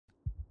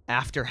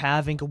After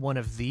having one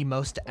of the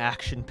most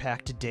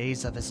action-packed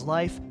days of his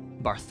life,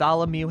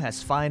 Bartholomew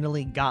has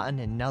finally gotten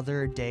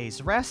another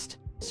day's rest,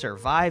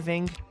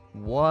 surviving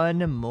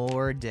one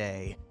more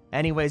day.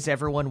 Anyways,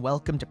 everyone,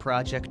 welcome to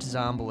Project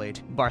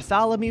Zomboid.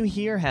 Bartholomew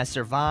here has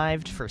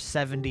survived for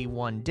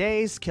 71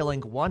 days,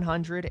 killing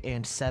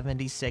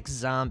 176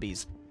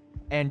 zombies.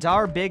 And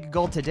our big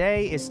goal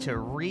today is to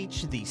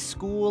reach the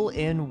school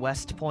in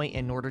West Point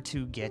in order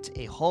to get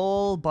a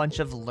whole bunch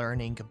of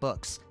learning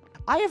books.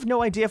 I have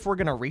no idea if we're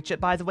gonna reach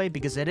it, by the way,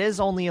 because it is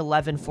only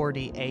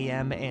 11:40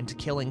 a.m. and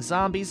killing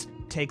zombies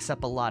takes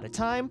up a lot of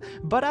time,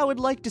 but I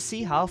would like to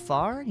see how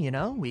far,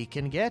 we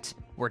can get.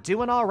 We're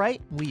doing all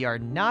right. We are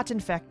not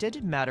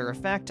infected. Matter of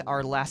fact,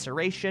 our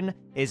laceration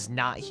is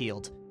not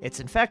healed. It's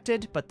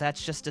infected, but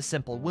that's just a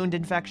simple wound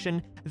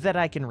infection that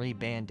I can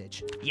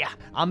rebandage. Yeah,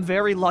 I'm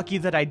very lucky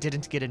that I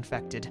didn't get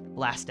infected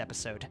last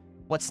episode.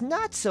 What's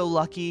not so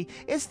lucky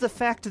is the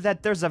fact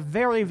that there's a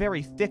very,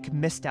 very thick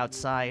mist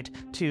outside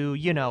to,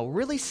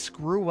 really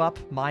screw up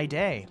my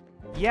day.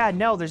 Yeah,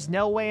 no, there's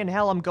no way in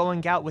hell I'm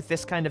going out with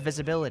this kind of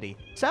visibility.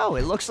 So,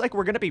 it looks like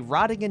we're gonna be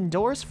rotting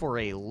indoors for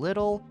a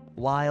little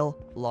while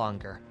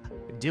longer,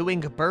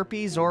 doing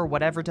burpees or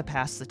whatever to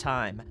pass the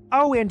time.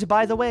 Oh, and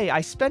by the way,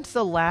 I spent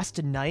the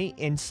last night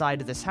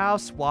inside of this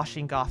house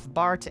washing off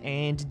Bart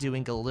and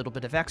doing a little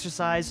bit of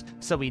exercise,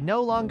 so we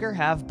no longer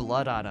have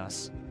blood on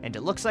us. And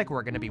it looks like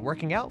we're gonna be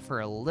working out for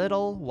a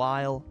little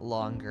while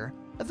longer.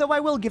 Though I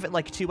will give it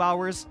like 2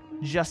 hours,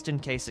 just in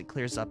case it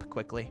clears up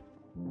quickly.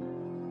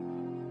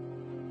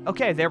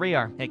 Okay, there we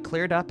are. It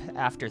cleared up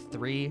after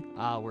 3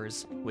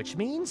 hours, which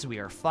means we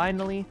are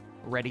finally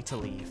ready to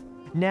leave.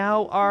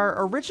 Now,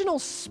 our original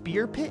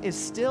spear pit is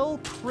still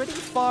pretty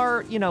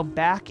far,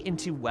 back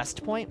into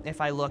West Point, if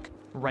I look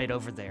right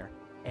over there.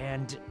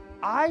 And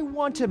I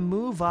want to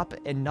move up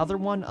another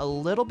one a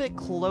little bit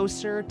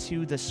closer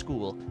to the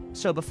school.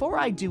 So before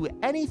I do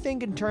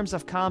anything in terms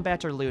of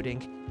combat or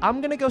looting, I'm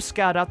gonna go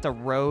scout out the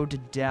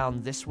road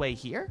down this way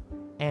here,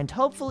 and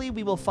hopefully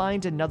we will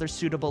find another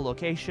suitable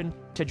location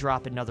to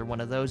drop another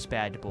one of those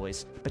bad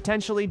boys,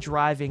 potentially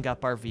driving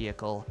up our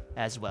vehicle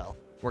as well.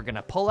 We're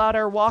gonna pull out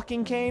our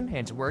walking cane,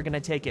 and we're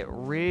gonna take it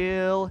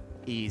real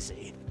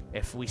easy.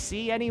 If we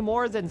see any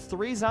more than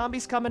 3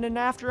 zombies coming in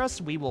after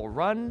us, we will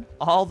run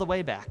all the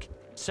way back.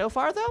 So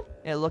far, though,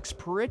 it looks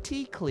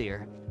pretty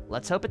clear.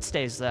 Let's hope it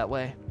stays that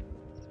way.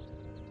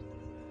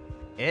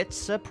 It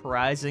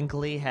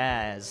surprisingly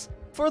has,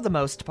 for the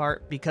most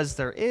part, because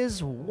there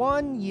is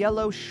one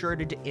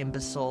yellow-shirted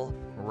imbecile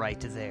right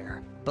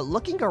there. But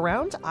looking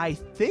around, I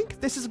think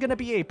this is gonna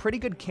be a pretty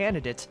good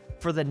candidate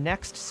for the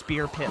next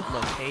spear pit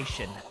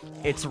location.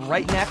 It's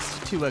right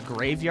next to a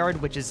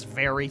graveyard, which is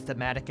very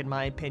thematic in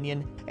my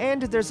opinion,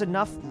 and there's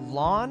enough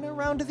lawn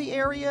around the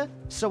area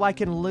so I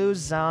can lose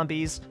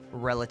zombies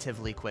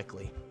relatively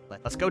quickly.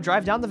 Let's go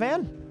drive down the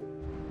van.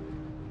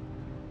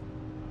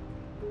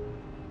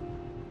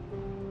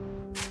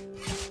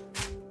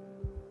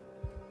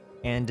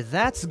 And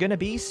that's gonna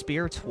be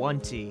Spear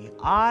 20.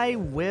 I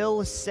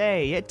will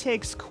say, it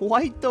takes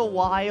quite the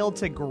while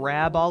to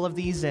grab all of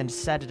these and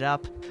set it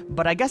up,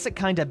 but I guess it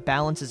kind of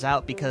balances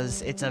out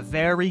because it's a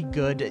very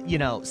good,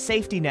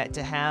 safety net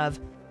to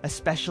have,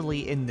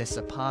 especially in this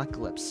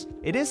apocalypse.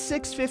 It is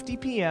 6:50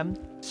 p.m.,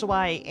 so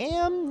I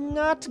am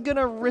not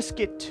gonna risk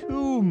it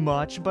too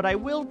much, but I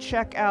will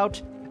check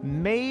out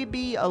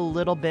maybe a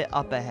little bit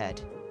up ahead.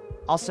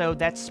 Also,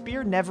 that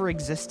spear never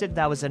existed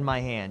that was in my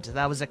hand.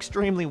 That was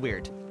extremely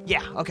weird.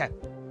 Yeah, okay.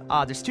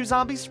 There's 2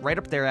 zombies right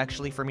up there,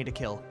 actually, for me to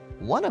kill.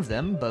 One of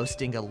them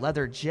boasting a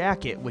leather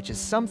jacket, which is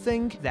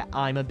something that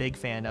I'm a big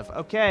fan of.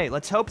 Okay,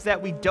 let's hope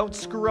that we don't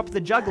screw up the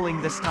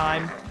juggling this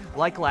time,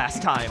 like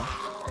last time.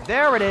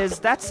 There it is.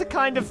 That's the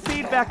kind of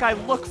feedback I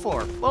look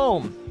for.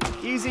 Boom.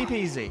 Easy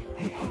peasy.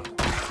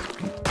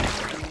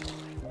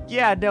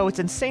 Yeah, no, it's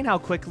insane how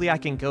quickly I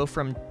can go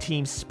from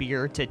Team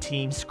Spear to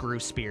Team Screw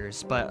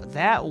Spears, but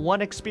that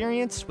one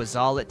experience was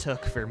all it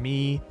took for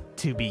me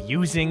to be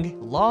using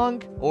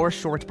long or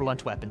short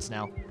blunt weapons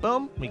now.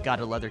 Boom, we got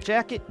a leather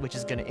jacket, which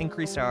is gonna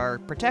increase our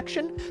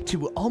protection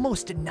to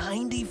almost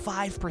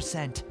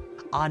 95%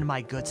 on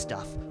my good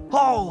stuff.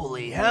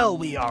 Holy hell,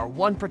 we are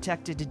one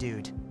protected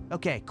dude.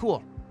 Okay,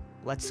 cool.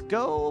 Let's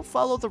go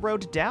follow the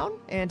road down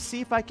and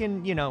see if I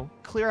can,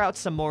 clear out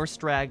some more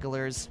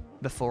stragglers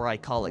before I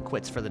call it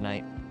quits for the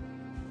night.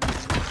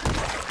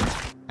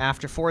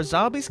 After 4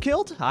 zombies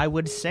killed, I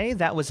would say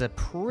that was a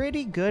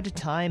pretty good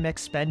time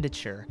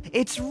expenditure.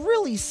 It's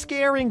really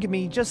scaring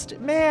me,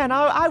 man,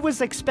 I was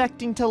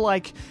expecting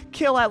to,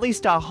 kill at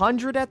least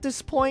 100 at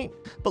this point,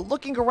 but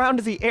looking around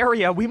the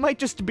area, we might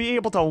just be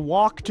able to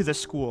walk to the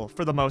school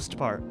for the most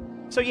part.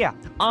 So yeah,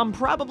 I'm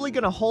probably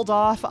gonna hold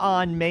off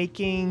on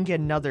making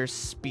another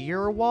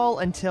spear wall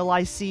until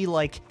I see,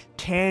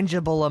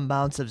 tangible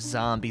amounts of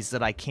zombies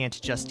that I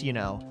can't just,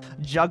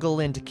 juggle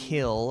and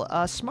kill,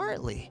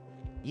 smartly.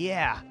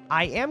 Yeah,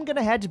 I am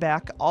gonna head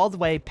back all the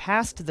way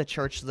past the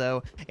church,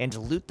 though, and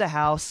loot the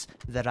house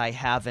that I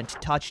haven't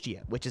touched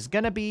yet, which is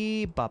gonna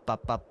be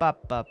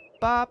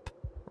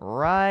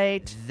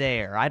right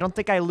there. I don't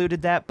think I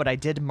looted that, but I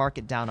did mark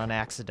it down on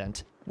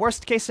accident.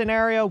 Worst case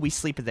scenario, we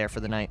sleep there for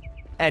the night.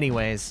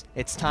 Anyways,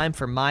 it's time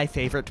for my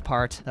favorite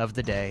part of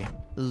the day,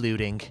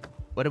 looting.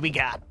 What do we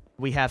got?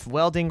 We have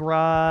welding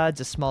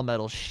rods, a small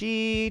metal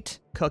sheet,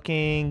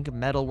 cooking,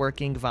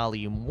 metalworking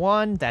volume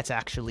 1. That's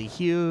actually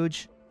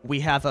huge. We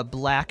have a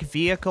black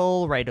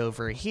vehicle right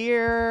over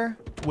here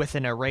with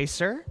an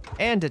eraser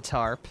and a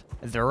tarp.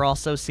 There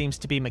also seems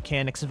to be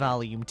mechanics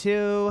volume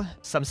 2,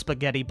 some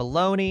spaghetti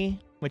bologna,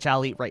 which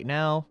I'll eat right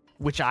now,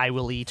 which I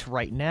will eat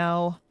right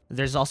now.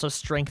 There's also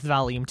strength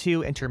volume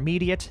 2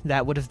 intermediate.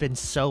 That would have been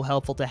so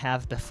helpful to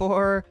have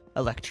before.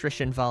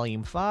 Electrician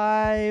volume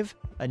 5,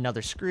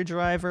 another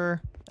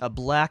screwdriver, a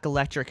black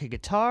electric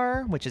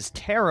guitar, which is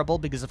terrible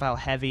because of how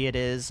heavy it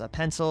is, a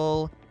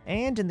pencil,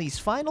 and in these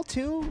final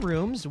 2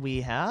 rooms,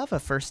 we have a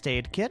first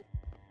aid kit,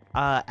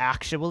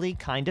 actually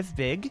kind of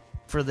big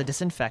for the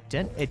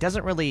disinfectant. It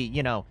doesn't really,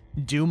 you know,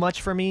 do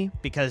much for me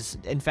because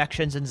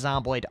infections in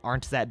Zomboid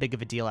aren't that big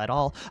of a deal at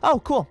all. Oh,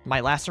 cool, my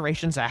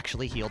laceration's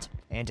actually healed.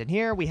 And in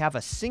here, we have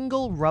a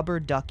single rubber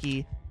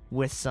ducky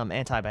with some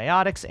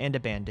antibiotics and a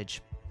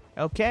bandage.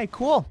 Okay,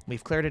 cool,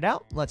 we've cleared it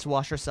out. Let's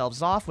wash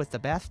ourselves off with the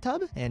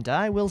bathtub, and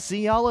I will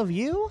see all of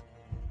you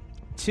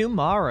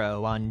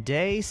tomorrow on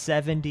day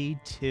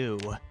 72.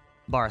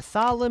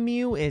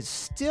 Bartholomew is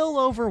still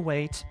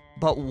overweight,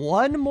 but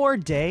one more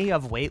day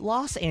of weight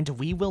loss and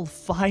we will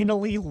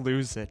finally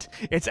lose it.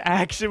 It's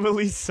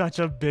actually such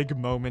a big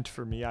moment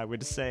for me, I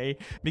would say,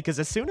 because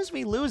as soon as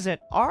we lose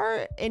it,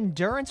 our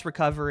endurance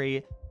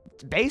recovery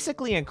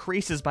basically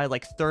increases by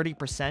like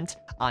 30%.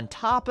 On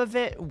top of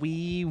it,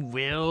 we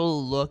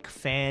will look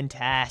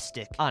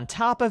fantastic. On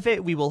top of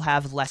it, we will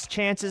have less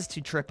chances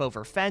to trip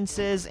over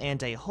fences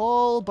and a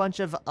whole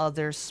bunch of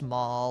other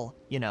small,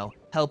 you know,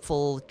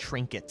 helpful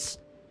trinkets.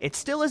 It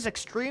still is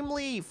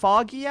extremely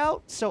foggy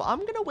out, so I'm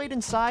gonna wait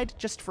inside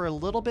just for a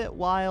little bit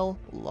while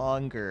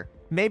longer.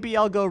 Maybe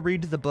I'll go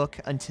read the book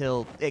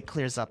until it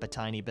clears up a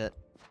tiny bit.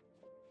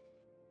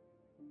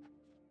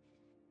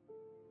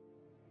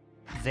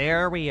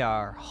 There we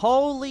are.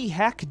 Holy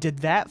heck, did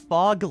that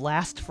fog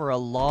last for a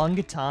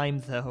long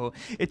time, though.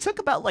 It took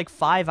about like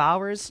 5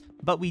 hours,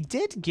 but we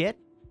did get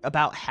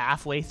about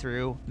halfway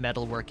through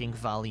Metalworking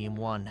Volume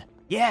 1.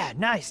 Yeah,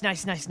 nice.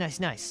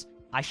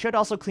 I should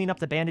also clean up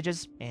the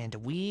bandages, and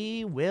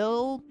we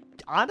will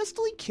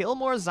honestly kill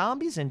more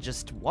zombies and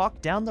just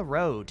walk down the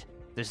road.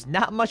 There's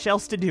not much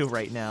else to do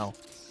right now,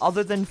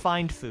 other than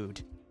find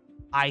food.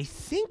 I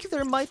think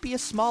there might be a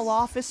small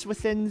office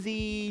within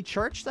the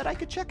church that I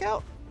could check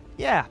out.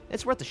 Yeah,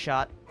 it's worth a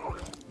shot.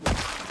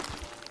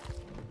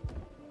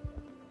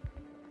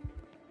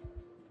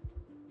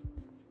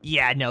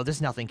 Yeah, no,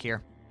 there's nothing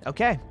here.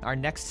 Okay, our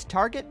next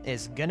target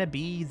is gonna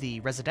be the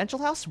residential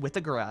house with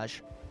the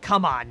garage.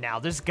 Come on now,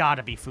 there's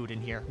gotta be food in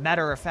here.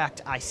 Matter of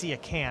fact, I see a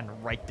can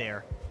right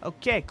there.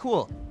 Okay,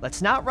 cool.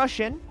 Let's not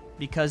rush in,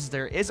 because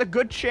there is a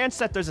good chance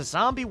that there's a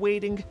zombie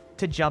waiting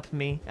to jump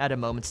me at a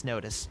moment's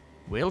notice.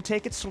 We'll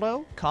take it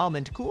slow, calm,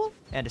 and cool,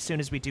 and as soon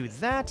as we do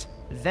that,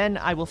 then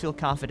I will feel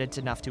confident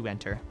enough to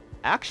enter.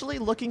 Actually,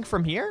 looking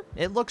from here,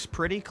 it looks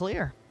pretty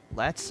clear.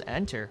 Let's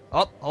enter.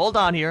 Oh, hold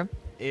on here.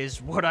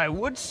 Is what I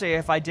would say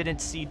if I didn't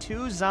see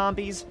 2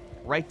 zombies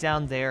right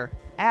down there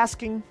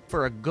asking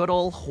for a good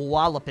ol'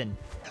 wallopin'.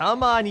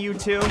 Come on, you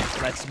 2.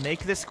 Let's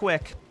make this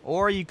quick.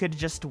 Or you could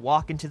just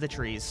walk into the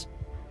trees.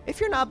 If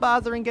you're not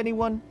bothering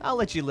anyone, I'll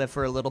let you live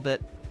for a little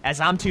bit,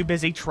 as I'm too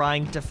busy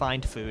trying to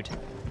find food.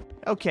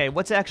 Okay,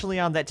 what's actually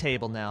on that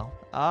table now?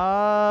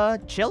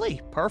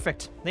 Chili.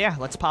 Perfect. Yeah,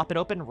 let's pop it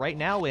open right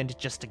now and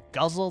just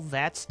guzzle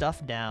that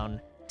stuff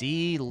down.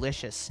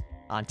 Delicious.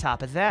 On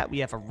top of that, we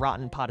have a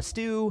rotten pot of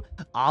stew,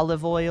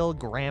 olive oil,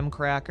 graham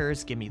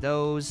crackers, gimme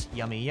those,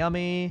 yummy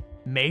yummy.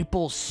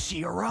 Maple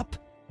syrup?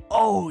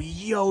 Oh,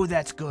 yo,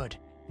 that's good.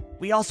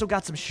 We also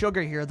got some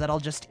sugar here that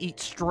I'll just eat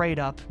straight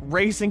up,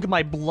 raising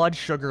my blood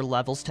sugar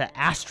levels to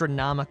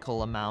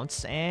astronomical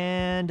amounts,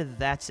 and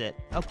that's it.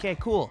 Okay,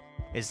 cool.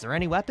 Is there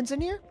any weapons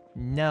in here?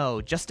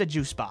 No, just a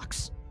juice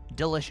box.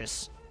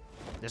 Delicious.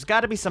 There's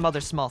gotta be some other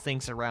small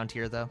things around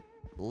here, though.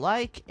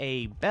 Like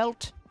a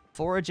belt,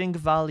 foraging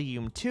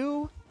volume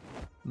 2,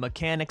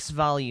 mechanics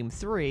volume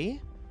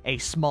 3, a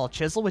small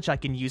chisel which I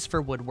can use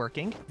for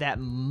woodworking. That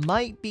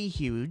might be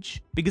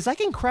huge, because I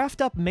can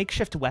craft up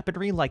makeshift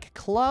weaponry like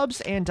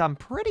clubs, and I'm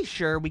pretty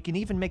sure we can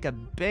even make a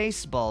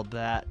baseball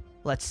bat.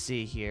 Let's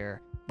see here.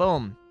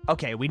 Boom.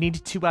 Okay, we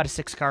need 2 out of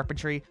 6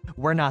 carpentry.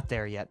 We're not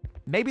there yet.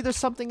 Maybe there's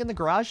something in the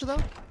garage,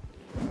 though?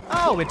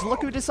 Oh, and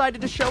look who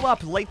decided to show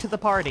up late to the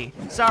party.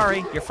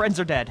 Sorry, your friends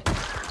are dead.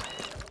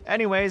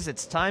 Anyways,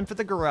 it's time for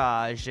the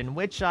garage, in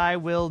which I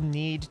will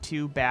need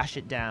to bash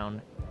it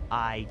down.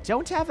 I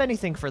don't have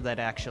anything for that,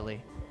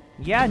 actually.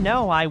 Yeah,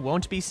 no, I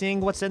won't be seeing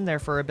what's in there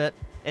for a bit.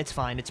 It's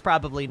fine, it's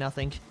probably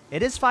nothing.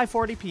 It is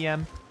 5:40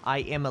 p.m. I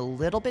am a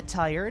little bit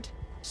tired,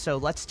 so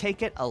let's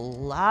take it a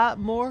lot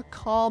more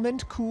calm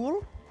and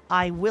cool.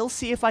 I will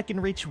see if I can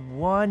reach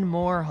one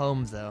more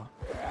home, though.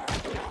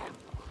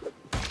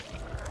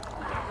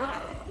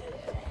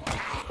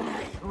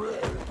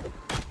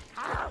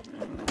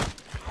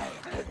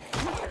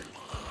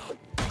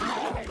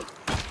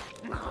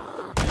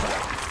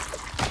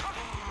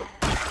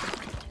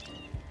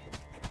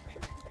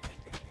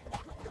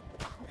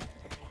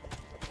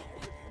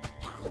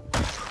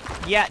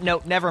 Yeah,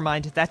 no, never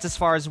mind. That's as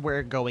far as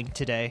we're going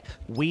today.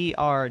 We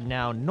are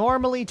now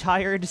normally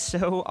tired,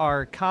 so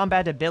our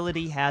combat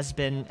ability has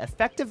been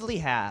effectively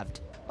halved.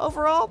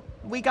 Overall,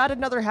 we got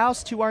another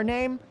house to our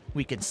name.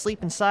 We can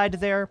sleep inside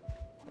there.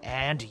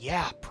 And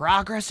yeah,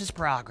 progress is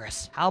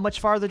progress. How much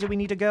farther do we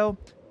need to go?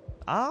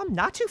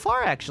 Not too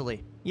far,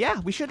 actually.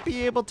 Yeah, we should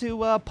be able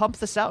to pump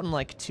this out in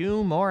like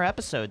 2 more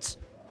episodes.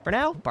 For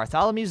now,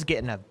 Bartholomew's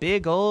getting a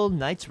big old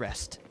night's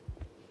rest.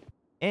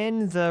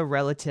 In the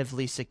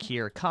relatively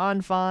secure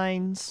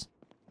confines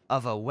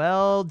of a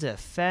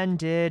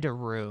well-defended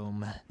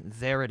room.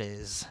 There it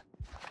is.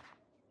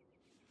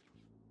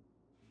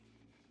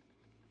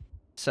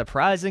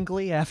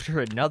 Surprisingly, after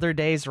another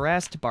day's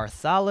rest,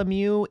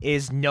 Bartholomew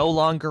is no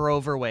longer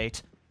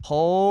overweight.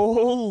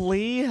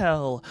 Holy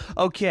hell.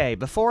 Okay,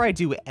 before I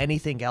do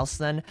anything else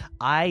then,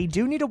 I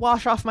do need to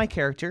wash off my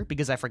character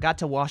because I forgot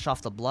to wash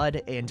off the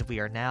blood and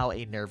we are now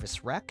a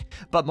nervous wreck.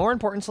 But more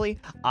importantly,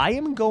 I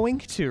am going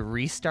to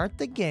restart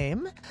the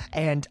game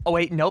and, oh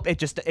wait, nope, it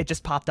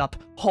just popped up.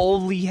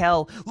 Holy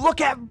hell. Look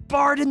at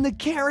Bart in the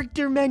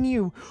character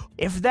menu.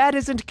 If that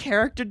isn't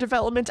character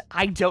development,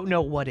 I don't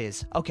know what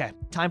is. Okay,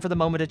 time for the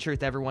moment of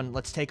truth, everyone.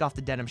 Let's take off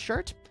the denim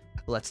shirt.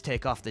 Let's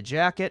take off the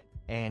jacket.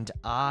 And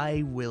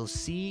I will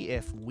see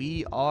if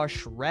we are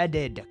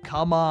shredded.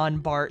 Come on,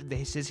 Bart.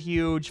 This is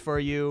huge for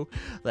you.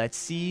 Let's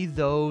see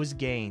those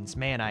gains.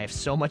 Man, I have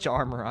so much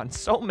armor on.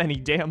 So many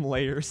damn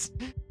layers.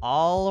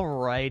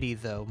 Alrighty,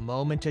 though.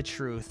 Moment of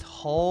truth.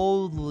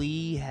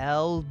 Holy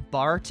hell.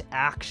 Bart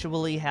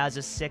actually has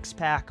a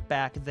 6-pack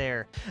back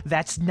there.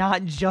 That's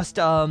not just,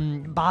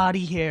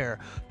 body hair.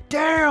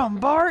 Damn,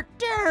 Bart.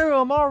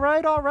 Damn.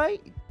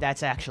 Alright.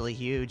 That's actually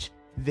huge.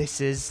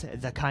 This is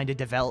the kind of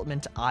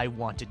development I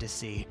wanted to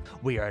see.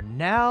 We are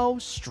now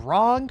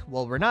strong.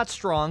 Well, we're not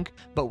strong,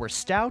 but we're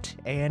stout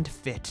and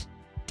fit.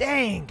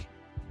 Dang!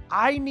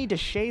 I need to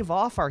shave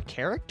off our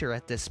character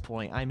at this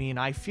point. I mean,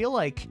 I feel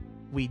like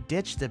we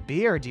ditched the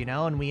beard, you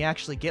know, and we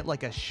actually get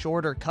like a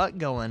shorter cut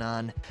going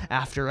on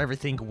after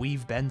everything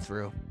we've been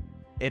through.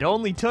 It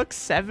only took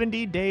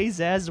 70 days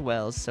as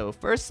well, so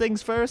first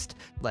things first,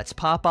 let's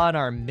pop on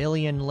our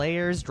 1,000,000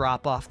 layers,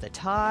 drop off the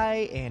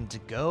tie, and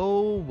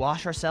go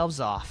wash ourselves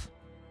off.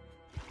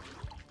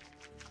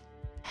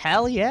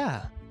 Hell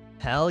yeah.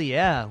 Hell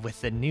yeah, with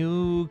the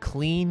new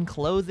clean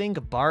clothing,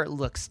 Bart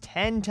looks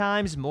 10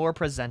 times more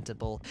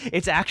presentable.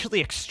 It's actually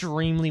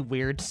extremely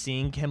weird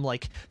seeing him,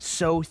 like,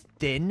 so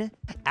thin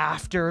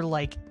after,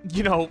 like,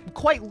 you know,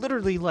 quite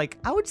literally, like,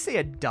 I would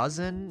say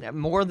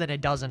more than a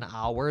dozen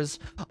hours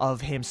of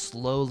him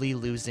slowly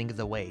losing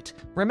the weight.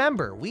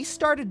 Remember, we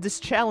started this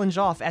challenge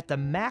off at the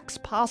max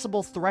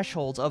possible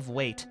threshold of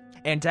weight.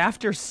 And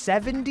after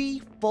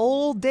 70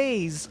 full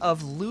days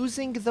of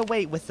losing the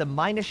weight with the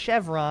minus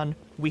chevron,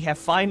 we have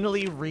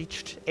finally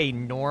reached a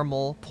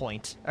normal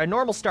point, a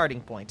normal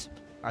starting point.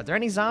 Are there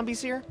any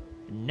zombies here?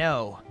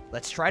 No.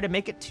 Let's try to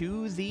make it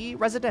to the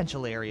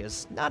residential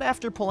areas, not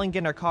after pulling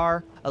in our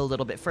car a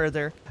little bit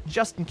further,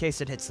 just in case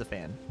it hits the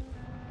fan.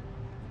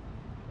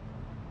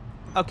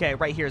 Okay,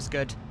 right here is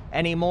good.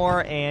 Any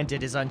more, and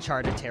it is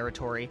uncharted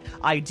territory.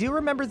 I do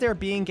remember there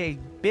being a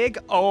big,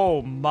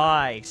 oh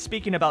my,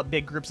 speaking about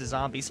big groups of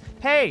zombies.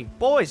 Hey,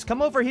 boys,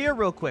 come over here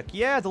real quick.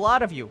 Yeah, the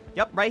lot of you.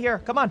 Yep, right here,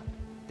 come on.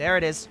 There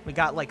it is. We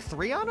got like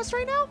 3 on us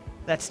right now?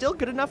 That's still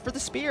good enough for the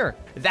spear.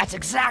 That's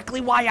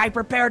exactly why I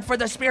prepared for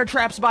the spear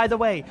traps, by the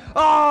way.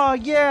 Oh,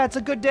 yeah, it's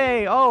a good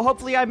day. Oh,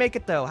 hopefully I make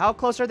it, though. How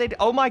close are they?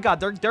 Oh, my God,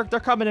 they're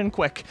coming in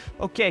quick.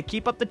 Okay,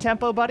 keep up the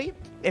tempo, buddy.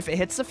 If it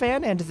hits the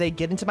fan and they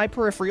get into my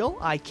peripheral,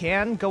 I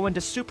can go into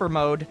super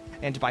mode.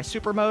 And by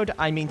super mode,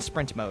 I mean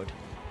sprint mode.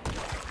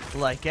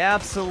 Like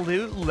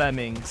absolute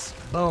lemmings.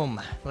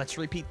 Boom. Let's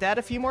repeat that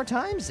a few more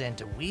times,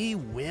 and we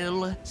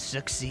will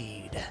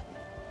succeed.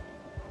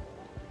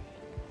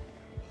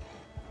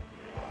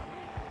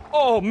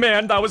 Oh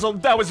man, that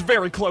was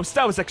very close.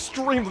 That was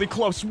extremely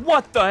close.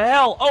 What the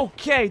hell?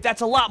 Okay,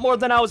 that's a lot more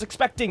than I was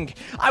expecting.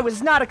 I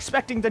was not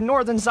expecting the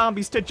northern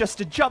zombies to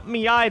just jump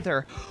me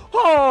either.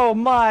 Oh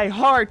my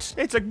heart.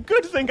 It's a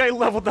good thing I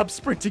leveled up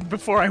sprinting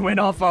before I went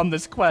off on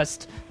this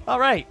quest. All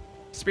right,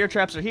 spear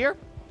traps are here.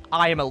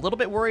 I am a little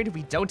bit worried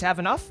we don't have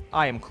enough.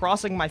 I am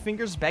crossing my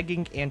fingers,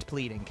 begging and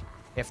pleading.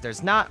 If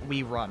there's not,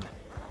 we run.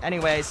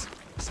 Anyways,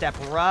 step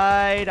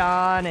right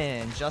on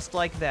in, just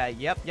like that.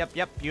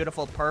 Yep,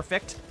 beautiful,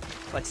 perfect.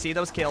 Let's see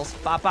those kills.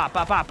 Bop, bop,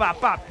 bop, bop,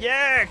 bop, bop.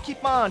 Yeah,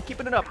 keep on,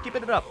 keeping it up.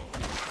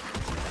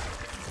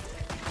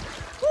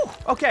 Whew,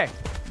 okay,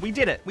 we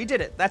did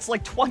it. That's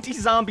like 20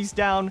 zombies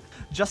down,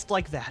 just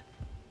like that.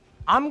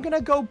 I'm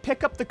gonna go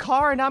pick up the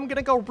car and I'm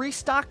gonna go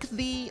restock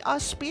the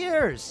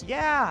spears.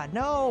 Yeah,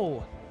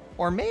 no.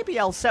 Or maybe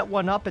I'll set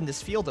one up in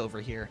this field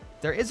over here.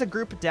 There is a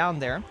group down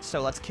there,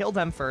 so let's kill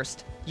them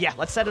first. Yeah,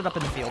 let's set it up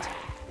in the field.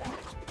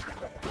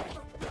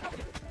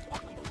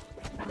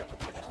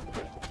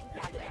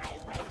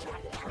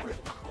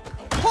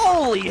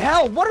 Holy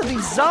hell, what are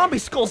these zombie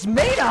skulls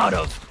made out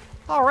of?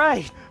 All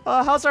right,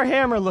 how's our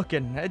hammer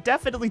looking? It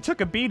definitely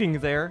took a beating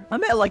there.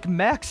 I'm at like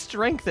max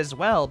strength as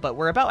well, but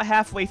we're about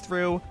halfway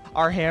through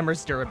our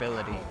hammer's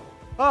durability.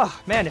 Oh,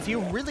 man, if you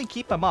really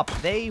keep them up,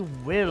 they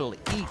will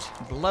eat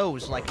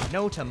blows like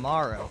no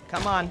tomorrow.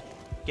 Come on,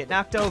 get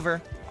knocked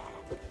over.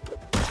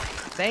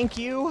 Thank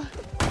you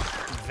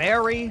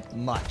very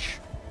much.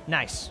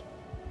 Nice.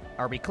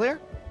 Are we clear?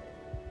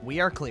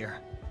 We are clear.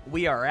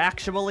 We are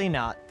actually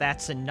not.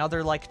 That's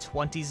another like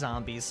 20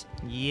 zombies.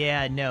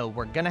 Yeah, no,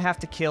 we're gonna have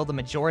to kill the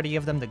majority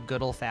of them the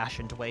good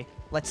old-fashioned way.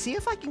 Let's see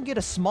if I can get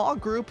a small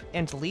group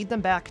and lead them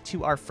back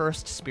to our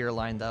first spear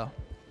line, though.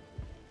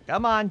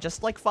 Come on,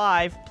 just like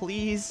 5,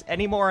 please.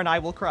 Any more and I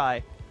will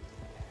cry.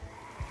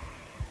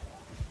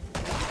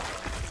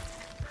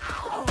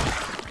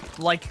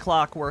 Like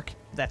clockwork.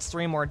 That's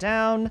 3 more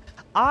down.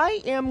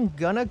 I am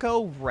gonna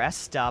go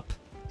rest up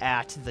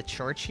at the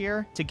church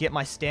here to get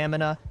my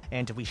stamina,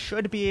 and we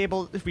should be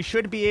able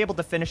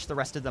to finish the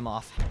rest of them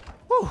off.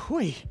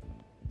 Whew,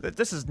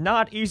 this is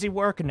not easy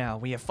work now.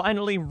 We have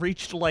finally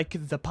reached,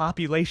 like, the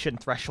population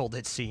threshold,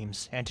 it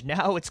seems, and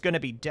now it's gonna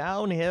be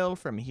downhill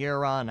from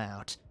here on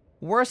out.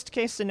 Worst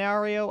case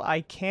scenario,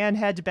 I can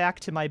head back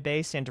to my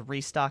base and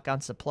restock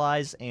on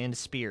supplies and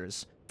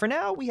spears. For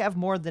now, we have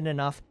more than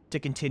enough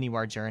to continue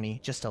our journey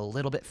just a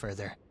little bit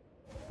further.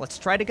 Let's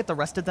try to get the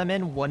rest of them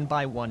in one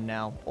by one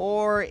now,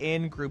 or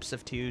in groups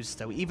of 2s,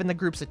 though even the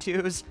groups of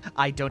 2s,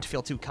 I don't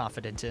feel too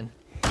confident in.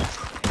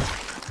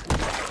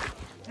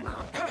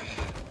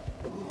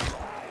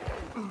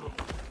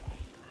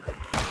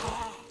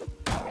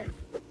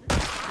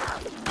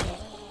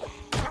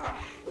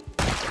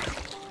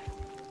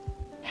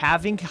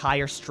 Having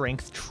higher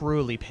strength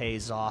truly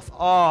pays off.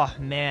 Oh,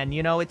 man,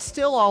 you know, it's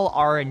still all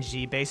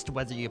RNG based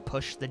whether you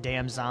push the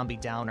damn zombie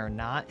down or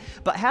not,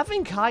 but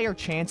having higher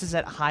chances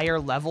at higher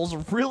levels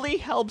really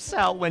helps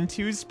out when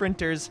 2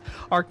 sprinters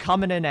are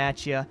coming in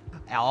at you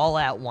all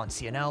at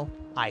once, you know?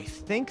 I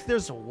think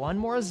there's one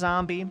more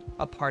zombie,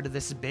 a part of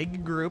this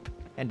big group,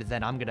 and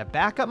then I'm gonna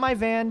back up my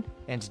van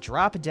and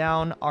drop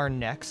down our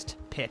next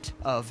pit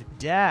of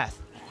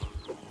death.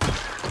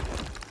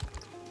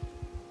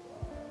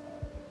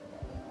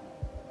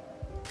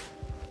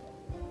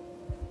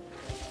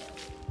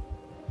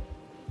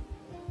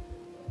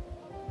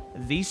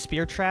 These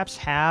spear traps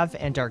have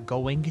and are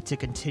going to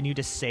continue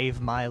to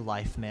save my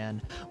life,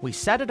 man. We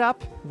set it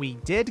up, we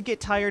did get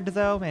tired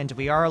though, and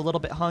we are a little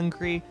bit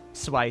hungry,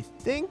 so I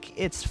think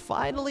it's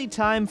finally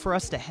time for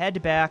us to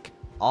head back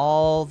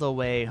all the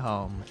way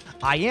home.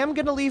 I am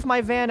gonna leave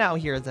my van out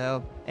here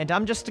though, and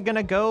I'm just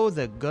gonna go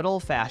the good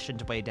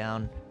old-fashioned way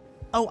down.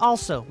 Oh,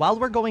 also, while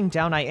we're going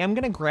down, I am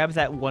gonna grab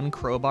that one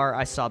crowbar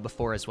I saw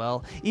before as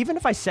well. Even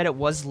if I said it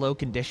was low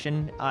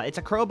condition, it's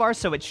a crowbar,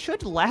 so it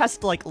should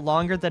last, like,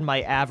 longer than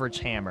my average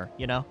hammer,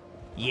 you know?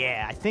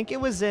 Yeah, I think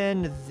it was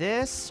in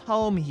this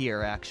home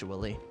here,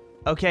 actually.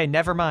 Okay,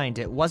 never mind,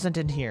 it wasn't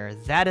in here.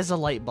 That is a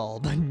light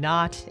bulb,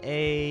 not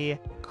a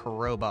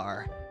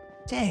crowbar.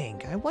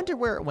 Dang, I wonder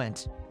where it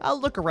went. I'll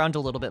look around a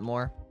little bit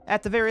more.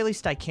 At the very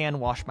least, I can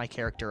wash my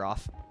character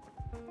off.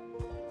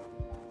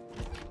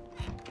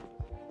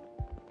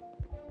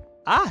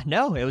 Ah,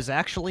 no, it was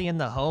actually in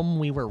the home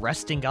we were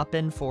resting up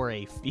in for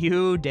a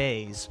few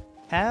days.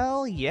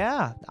 Hell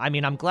yeah. I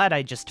mean, I'm glad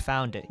I just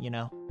found it, you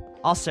know.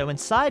 Also,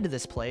 inside of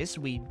this place,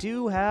 we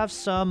do have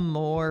some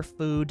more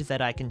food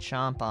that I can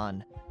chomp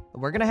on.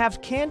 We're gonna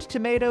have canned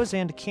tomatoes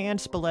and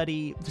canned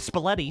spaghetti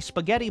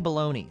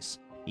bolognas.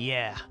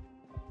 Yeah.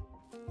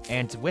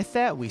 And with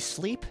that, we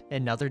sleep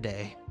another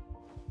day.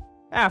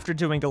 After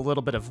doing a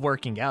little bit of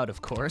working out,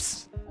 of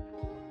course.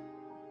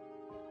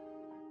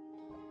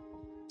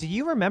 Do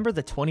you remember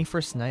the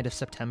 21st night of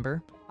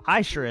September?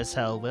 I sure as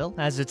hell will,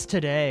 as it's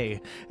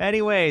today.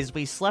 Anyways,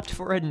 we slept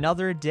for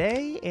another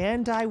day,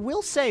 and I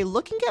will say,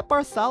 looking at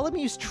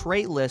Bartholomew's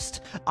trait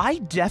list, I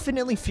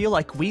definitely feel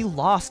like we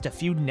lost a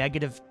few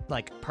negative,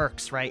 like,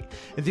 perks, right?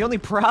 The only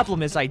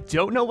problem is I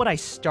don't know what I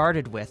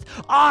started with.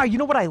 Ah, you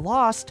know what I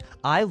lost?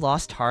 I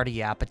lost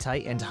hearty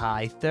appetite and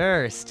high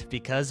thirst,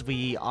 because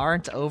we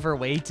aren't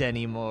overweight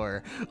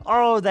anymore.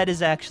 Oh, that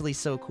is actually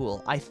so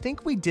cool. I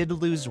think we did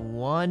lose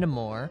one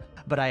more,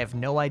 but I have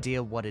no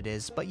idea what it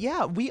is. But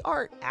yeah, we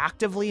are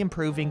actively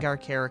improving our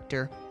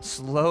character,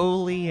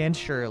 slowly and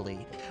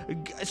surely.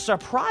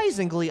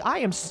 Surprisingly, I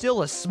am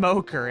still a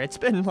smoker. It's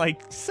been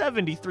like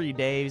 73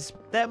 days.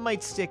 That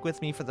might stick with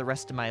me for the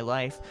rest of my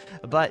life.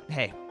 But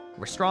hey,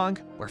 we're strong,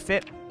 we're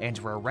fit, and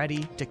we're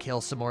ready to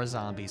kill some more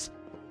zombies.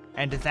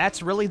 And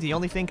that's really the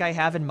only thing I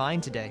have in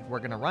mind today. We're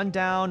gonna run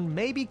down,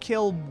 maybe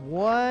kill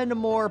one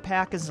more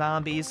pack of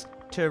zombies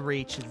to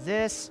reach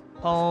this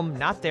home,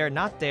 not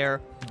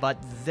there, but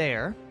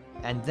there,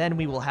 and then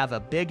we will have a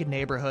big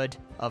neighborhood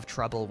of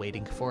trouble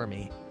waiting for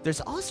me.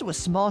 There's also a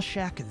small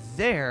shack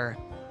there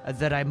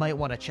that I might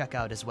want to check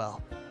out as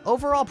well.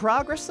 Overall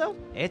progress, though,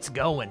 it's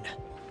going.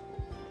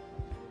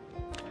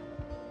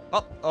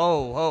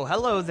 Oh,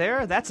 hello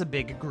there. That's a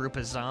big group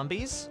of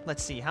zombies.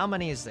 Let's see, how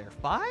many is there?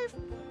 5?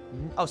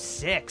 Oh,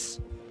 6.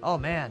 Oh,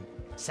 man.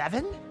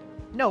 7?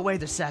 No way,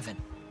 there's 7.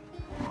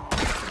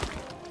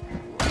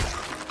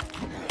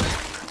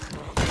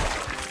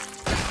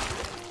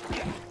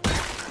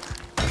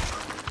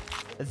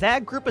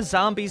 That group of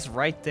zombies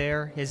right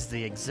there is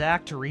the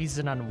exact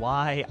reason on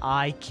why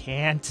I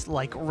can't,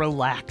 like,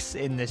 relax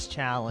in this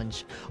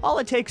challenge. All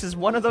it takes is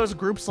one of those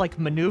groups, like,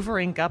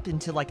 maneuvering up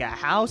into, like, a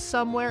house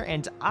somewhere,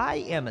 and I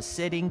am a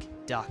sitting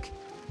duck.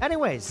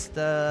 Anyways,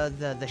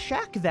 the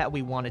shack that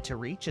we wanted to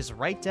reach is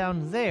right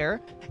down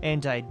there,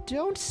 and I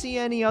don't see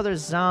any other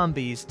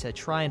zombies to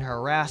try and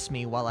harass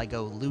me while I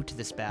go loot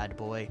this bad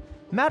boy.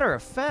 Matter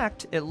of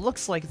fact, it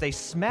looks like they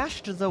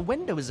smashed the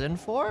windows in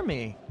for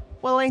me.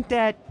 Well, ain't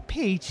that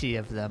peachy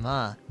of them,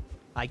 huh?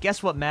 I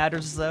guess what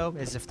matters, though,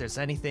 is if there's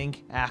anything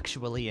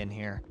actually in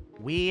here.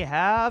 We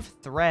have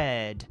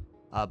thread,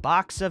 a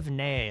box of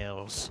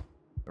nails.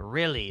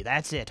 Really,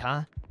 that's it,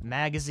 huh?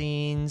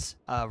 Magazines,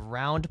 a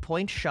round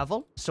point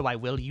shovel, so I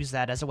will use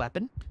that as a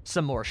weapon.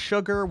 Some more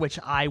sugar, which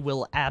I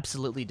will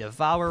absolutely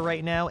devour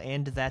right now,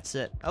 and that's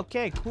it.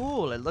 Okay,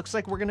 cool. It looks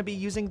like we're gonna be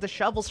using the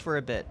shovels for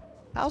a bit.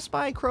 How's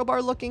my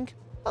crowbar looking?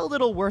 A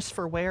little worse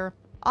for wear.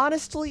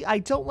 Honestly, I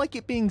don't like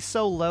it being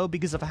so low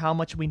because of how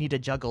much we need to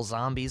juggle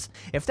zombies.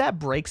 If that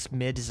breaks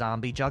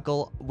mid-zombie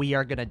juggle, we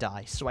are gonna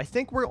die. So I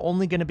think we're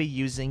only gonna be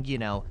using, you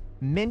know,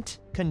 mint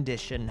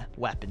condition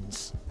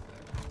weapons.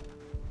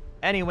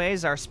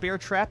 Anyways, our spear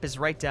trap is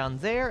right down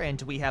there, and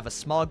we have a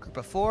small group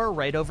of 4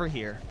 right over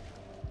here.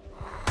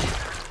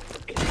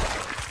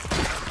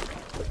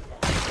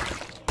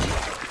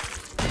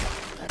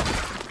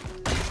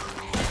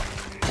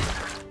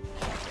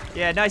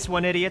 Yeah, nice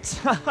one,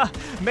 idiots.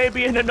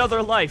 Maybe in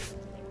another life.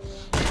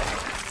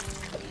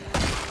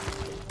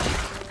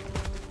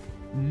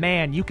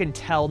 Man, you can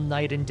tell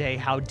night and day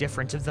how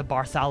different the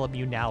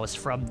Bartholomew now is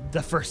from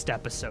the first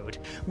episode.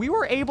 We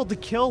were able to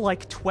kill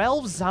like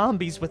 12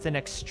 zombies with an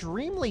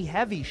extremely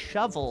heavy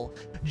shovel,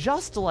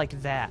 just like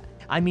that.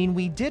 I mean,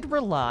 we did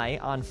rely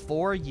on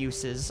 4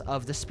 uses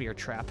of the spear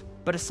trap,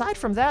 but aside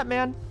from that,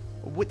 man,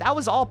 that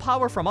was all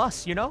power from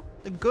us, you know?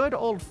 The good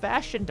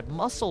old-fashioned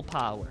muscle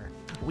power.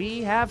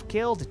 We have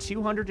killed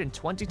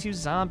 222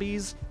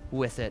 zombies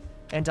with it,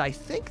 and I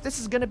think this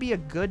is going to be a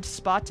good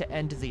spot to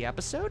end the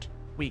episode.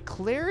 We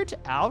cleared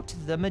out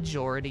the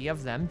majority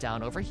of them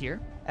down over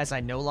here, as I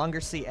no longer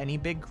see any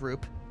big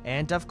group,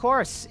 and of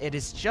course, it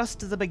is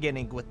just the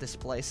beginning with this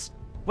place.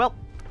 Well,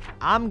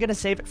 I'm gonna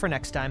save it for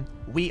next time.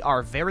 We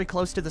are very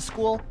close to the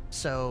school,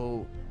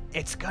 so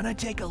it's gonna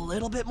take a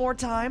little bit more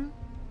time,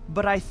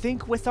 but I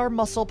think with our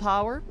muscle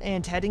power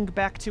and heading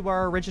back to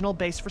our original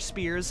base for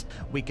spears,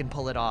 we can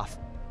pull it off.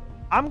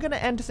 I'm gonna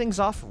end things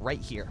off right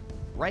here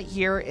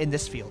in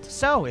this field.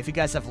 So, if you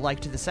guys have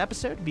liked this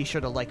episode, be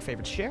sure to like,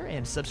 favorite, share,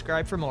 and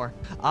subscribe for more.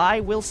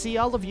 I will see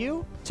all of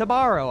you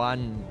tomorrow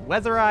on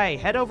whether I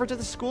head over to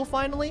the school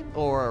finally,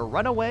 or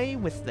run away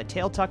with the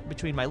tail tucked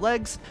between my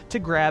legs to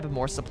grab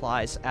more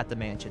supplies at the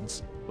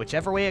mansions.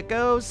 Whichever way it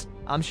goes,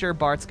 I'm sure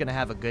Bart's gonna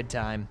have a good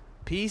time.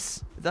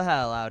 Peace the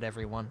hell out,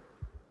 everyone.